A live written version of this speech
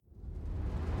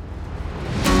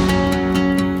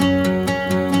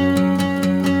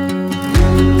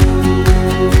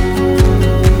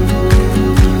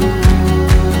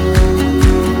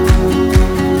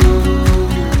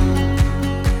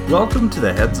to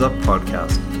the Heads Up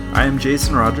podcast. I am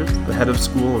Jason Rogers, the head of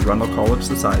school of Rundle College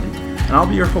Society, and I'll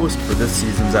be your host for this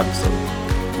season's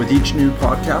episode. With each new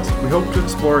podcast, we hope to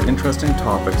explore interesting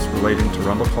topics relating to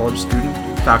Rundle College student,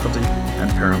 faculty,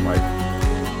 and parent life.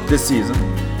 This season,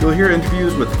 you'll hear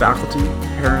interviews with faculty,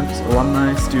 parents,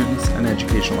 alumni, students, and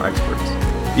educational experts.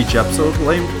 Each episode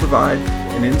will aim to provide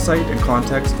an insight and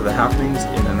context to the happenings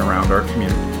in and around our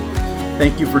community.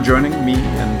 Thank you for joining me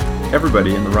and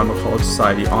everybody in the Rundle College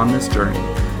Society on this journey,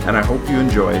 and I hope you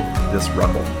enjoy this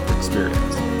Rundle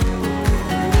experience.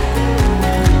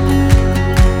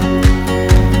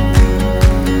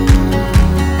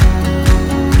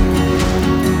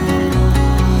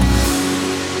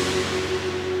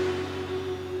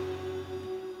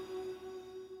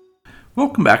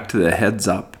 Welcome back to the Heads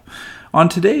Up. On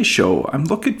today's show, I'm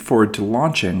looking forward to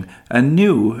launching a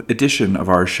new edition of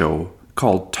our show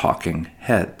called Talking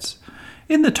Heads.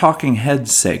 In the Talking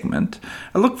Heads segment,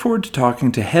 I look forward to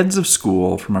talking to heads of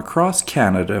school from across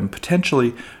Canada and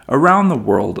potentially around the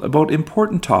world about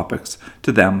important topics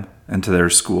to them and to their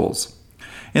schools.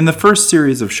 In the first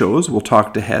series of shows, we'll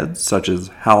talk to heads such as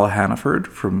Hal Hannaford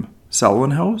from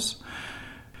Selwyn House,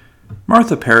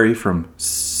 Martha Perry from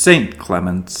St.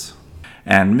 Clement's,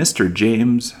 and Mr.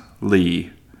 James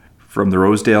Lee from the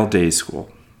Rosedale Day School.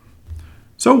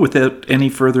 So without any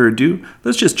further ado,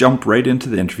 let's just jump right into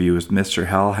the interview with Mr.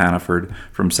 Hal Hannaford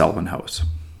from Selwyn House.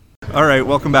 All right,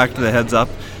 welcome back to the Heads Up.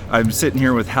 I'm sitting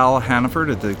here with Hal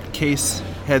Hannaford at the CASE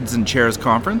Heads and Chairs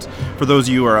Conference. For those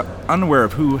of you who are unaware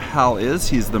of who Hal is,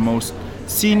 he's the most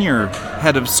senior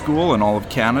head of school in all of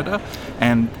Canada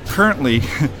and currently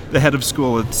the head of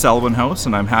school at Selwyn House,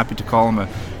 and I'm happy to call him a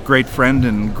great friend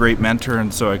and great mentor,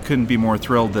 and so I couldn't be more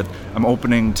thrilled that I'm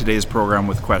opening today's program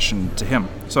with a question to him.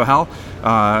 So Hal,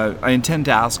 I intend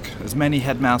to ask as many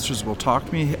headmasters will talk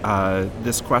to me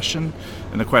this question,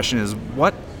 and the question is,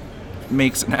 what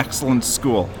makes an excellent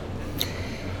school?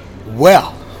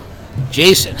 Well,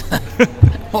 Jason,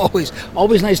 always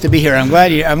nice to be here. I'm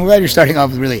glad you're starting off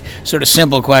with really sort of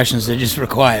simple questions that just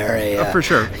require a for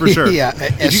sure. Yeah,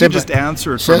 if you could just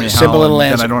answer it for me, simple Hal, little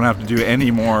answer. Then I don't have to do any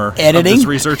more editing, of this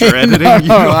research or editing.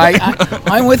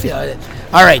 I'm with you.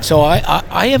 All right, so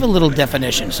I have a little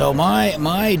definition. So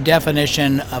my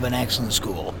definition of an excellent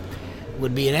school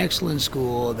would be an excellent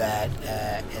school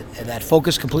that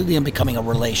focus completely on becoming a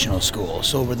relational school.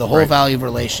 So where the whole value of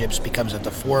relationships becomes at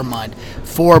the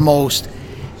foremost.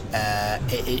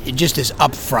 It just is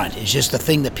up front. It's just the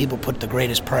thing that people put the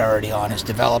greatest priority on is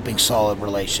developing solid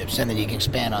relationships, and then you can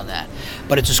expand on that.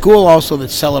 But it's a school also that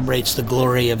celebrates the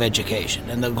glory of education,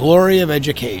 and the glory of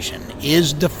education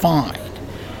is defined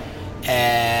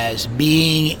as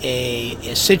being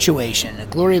a situation. The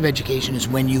glory of education is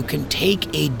when you can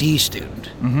take a D student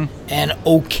and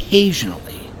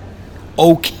occasionally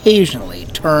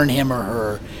turn him or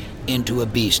her into a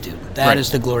B student. That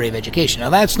is the glory of education. Now,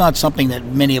 that's not something that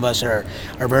many of us are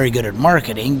very good at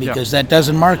marketing, because that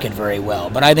doesn't market very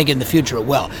well. But I think in the future it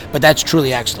will. But that's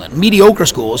truly excellent. Mediocre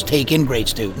schools take in great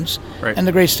students, and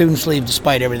the great students leave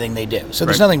despite everything they do. So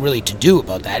there's nothing really to do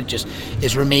about that. It just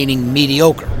is remaining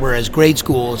mediocre, whereas great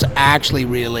schools actually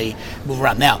really move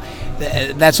around. Now,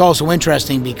 that's also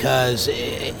interesting because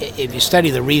if you study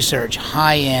the research,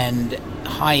 high-end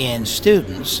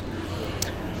students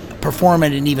perform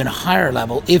at an even higher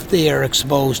level if they are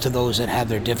exposed to those that have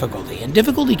their difficulty. And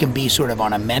difficulty can be sort of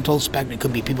on a mental spectrum. It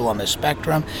could be people on the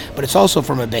spectrum, but it's also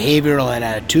from a behavioral and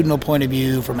attitudinal point of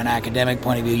view, from an academic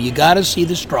point of view. You got to see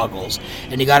the struggles,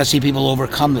 and you got to see people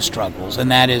overcome the struggles,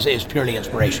 and that is purely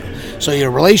inspirational. So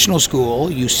your relational school,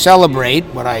 you celebrate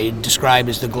what I described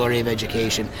as the glory of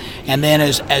education, and then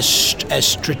as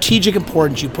strategic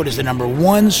importance, you put as the number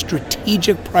one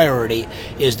strategic priority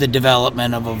is the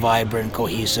development of a vibrant,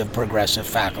 cohesive, progressive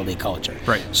faculty culture.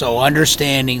 So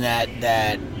understanding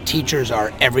that teachers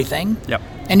are everything,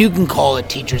 and you can call it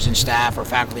teachers and staff or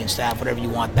faculty and staff, whatever you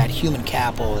want, that human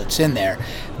capital that's in there,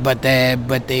 but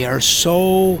they are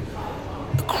so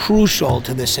crucial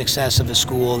to the success of a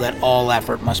school that all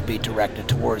effort must be directed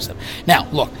towards them. Now,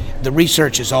 look, the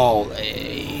research is all,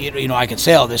 I can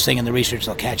say all this thing and the research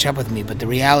will catch up with me, but the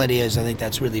reality is I think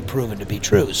that's really proven to be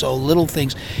true. So little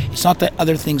things, it's not that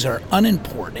other things are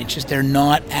unimportant, it's just they're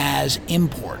not as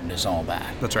important as all that.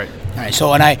 That's right. All right,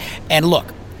 so look,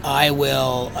 I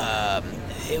will,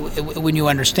 when you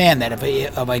understand that,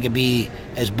 if I could be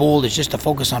as bold as just to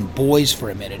focus on boys for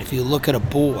a minute, if you look at a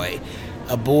boy,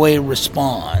 a boy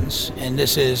responds, and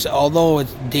this is, although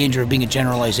it's danger of being a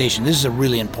generalization, this is a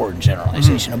really important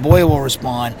generalization. A boy will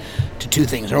respond to two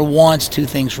things, or wants two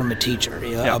things from a teacher.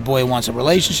 A boy wants a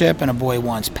relationship, and a boy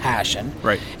wants passion.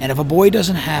 Right. And if a boy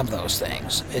doesn't have those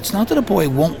things, it's not that a boy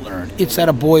won't learn, it's that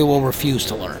a boy will refuse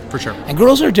to learn. For sure. And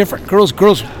girls are different. Girls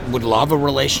would love a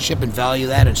relationship and value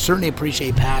that, and certainly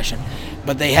appreciate passion.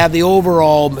 But they have the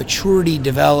overall maturity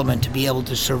development to be able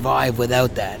to survive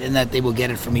without that, and that they will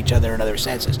get it from each other in other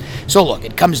senses. So look,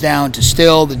 it comes down to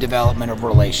still the development of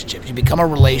relationships. You become a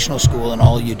relational school in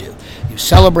all you do. You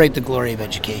celebrate the glory of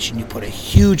education. You put a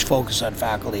huge focus on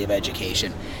faculty of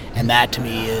education, and that to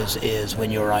me is when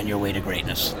you're on your way to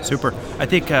greatness. Super. I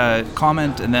think a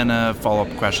comment and then a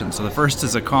follow-up question. So the first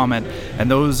is a comment, and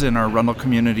those in our Rundle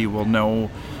community will know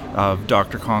of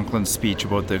Dr. Conklin's speech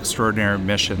about the extraordinary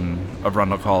mission of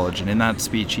Rundle College. And in that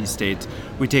speech he states,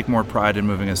 we take more pride in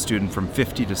moving a student from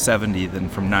 50 to 70 than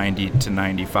from 90 to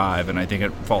 95. And I think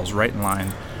it falls right in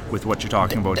line with what you're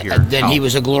talking about here. Then he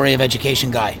was a glory of education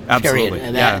guy, Absolutely.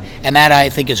 period. And that I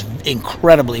think is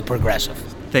incredibly progressive.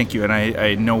 Thank you, and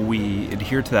I know we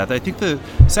adhere to that. I think the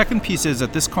second piece is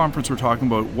at this conference we're talking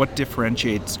about what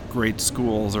differentiates great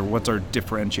schools, or what's our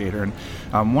differentiator.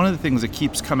 And one of the things that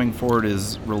keeps coming forward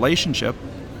is relationship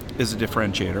is a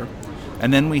differentiator.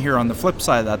 And then we hear on the flip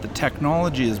side of that the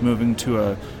technology is moving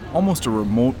to almost a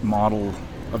remote model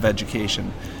of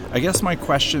education. I guess my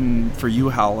question for you,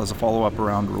 Hal, as a follow-up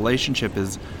around relationship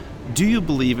is, do you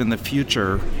believe in the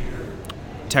future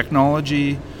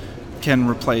technology can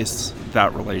replace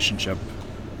that relationship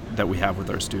that we have with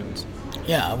our students?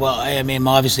 Yeah, well, I mean,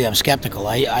 obviously I'm skeptical.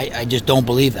 I just don't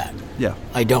believe that. Yeah.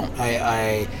 I don't.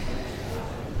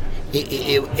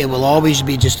 It will always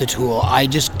be just a tool. I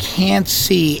just can't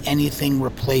see anything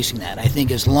replacing that. I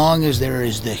think as long as there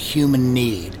is the human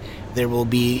need, there will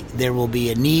be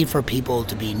a need for people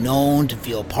to be known, to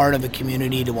feel part of a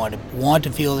community, to want to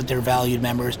feel that they're valued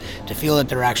members, to feel that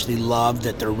they're actually loved,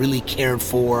 that they're really cared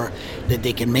for, that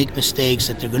they can make mistakes,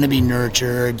 that they're going to be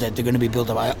nurtured, that they're going to be built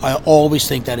up. I always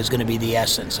think that is going to be the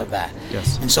essence of that.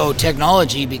 Yes. And so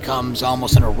technology becomes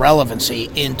almost an irrelevancy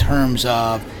in terms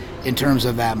of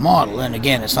that model. And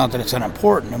again, it's not that it's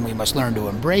unimportant, and we must learn to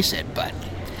embrace it, but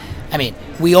I mean,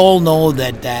 we all know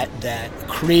that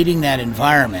creating that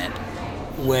environment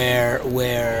where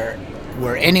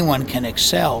anyone can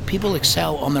excel, people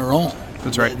excel on their own.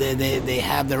 That's right. They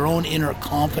have their own inner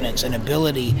confidence and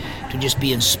ability to just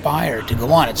be inspired to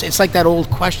go on. It's like that old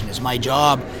question: is my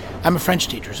job? I'm a French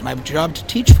teacher. Is my job to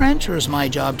teach French, or is my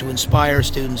job to inspire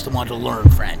students to want to learn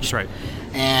French? That's right.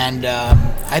 And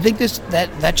I think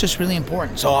that's just really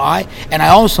important. So I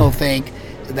also think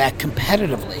that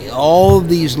competitively, all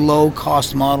these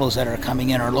low-cost models that are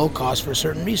coming in are low-cost for a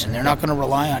certain reason. They're not going to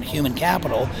rely on human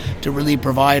capital to really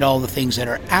provide all the things that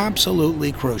are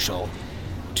absolutely crucial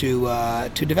to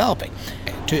developing,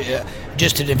 to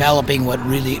developing what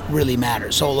really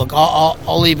matters. So look,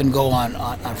 I'll even go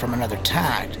on from another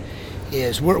tact.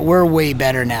 Is we're way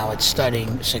better now at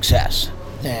studying success,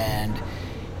 and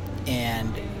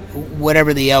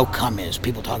whatever the outcome is.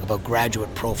 People talk about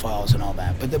graduate profiles and all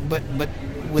that, but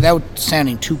without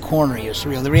sounding too cornery or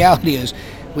surreal, the reality is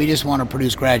we just want to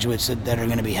produce graduates that are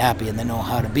going to be happy and that know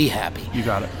how to be happy. You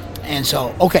got it. And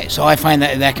so I find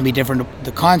that can be different,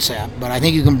 the concept, but I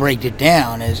think you can break it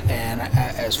down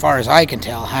as far as I can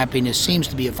tell, happiness seems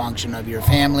to be a function of your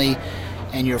family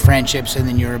and your friendships, and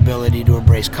then your ability to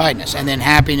embrace kindness. And then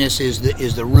happiness is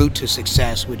the route to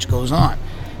success, which goes on.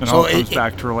 It all comes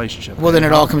back to relationships. Well, then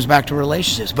it all comes back to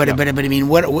relationships. But I mean,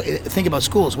 think about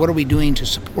schools. What are we doing to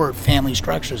support family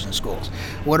structures in schools?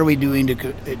 What are we doing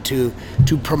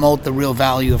to promote the real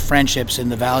value of friendships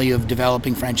and the value of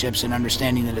developing friendships and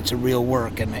understanding that it's a real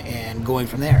work and going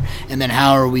from there? And then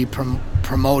how are we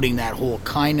promoting that whole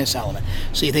kindness element?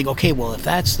 So you think, okay, well, if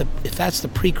that's the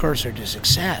precursor to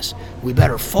success, we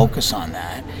better focus on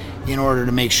that in order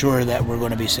to make sure that we're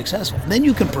going to be successful. Then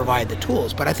you can provide the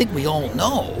tools. But I think we all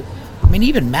know, I mean,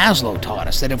 even Maslow taught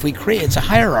us that if we create, it's a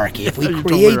hierarchy. If we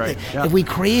create, if we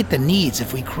create the needs,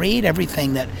 if we create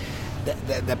everything that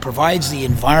provides the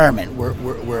environment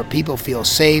where people feel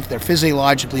safe, they're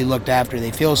physiologically looked after,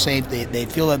 they feel safe, they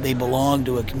feel that they belong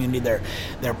to a community,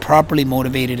 they're properly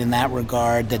motivated in that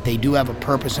regard, that they do have a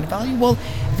purpose and a value, well,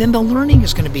 then the learning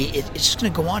is going to be, it's just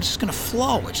going to go on, it's just going to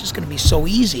flow, it's just going to be so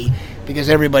easy because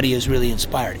everybody is really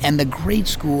inspired. And the great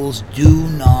schools do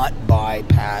not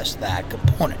bypass that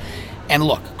component. And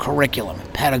look, curriculum,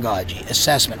 pedagogy,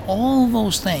 assessment, all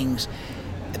those things,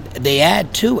 they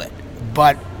add to it,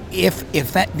 but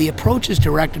if that the approach is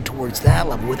directed towards that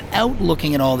level without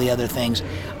looking at all the other things,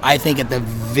 I think at the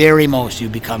very most you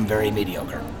become very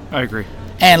mediocre. I agree.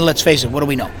 And let's face it, what do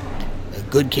we know?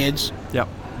 Good kids Yep.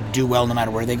 do well no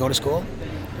matter where they go to school.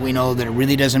 We know that it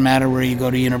really doesn't matter where you go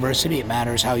to university. It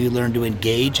matters how you learn to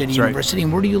engage at a university.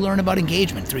 And where do you learn about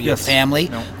engagement? Through your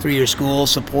family, through your school,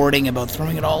 supporting, about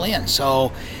throwing it all in.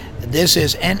 So this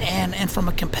is, and from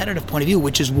a competitive point of view,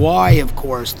 which is why, of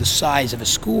course, the size of a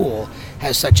school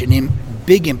has such a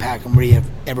big impact on where you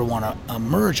ever want a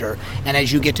merger. And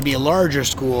as you get to be a larger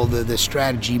school, the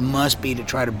strategy must be to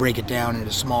try to break it down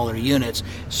into smaller units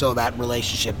so that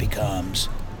relationship becomes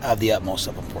of the utmost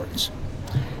of importance.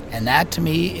 And that, to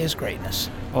me, is greatness.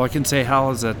 All I can say,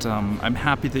 Hal, is that I'm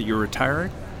happy that you're retiring,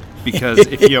 because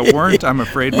if you weren't, I'm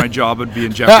afraid my job would be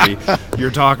in jeopardy.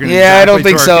 You're talking I don't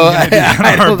think so.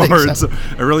 I don't think so.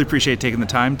 I really appreciate taking the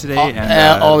time today,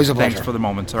 and always a pleasure. Thanks for the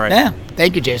moments. All right. Yeah,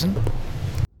 thank you, Jason.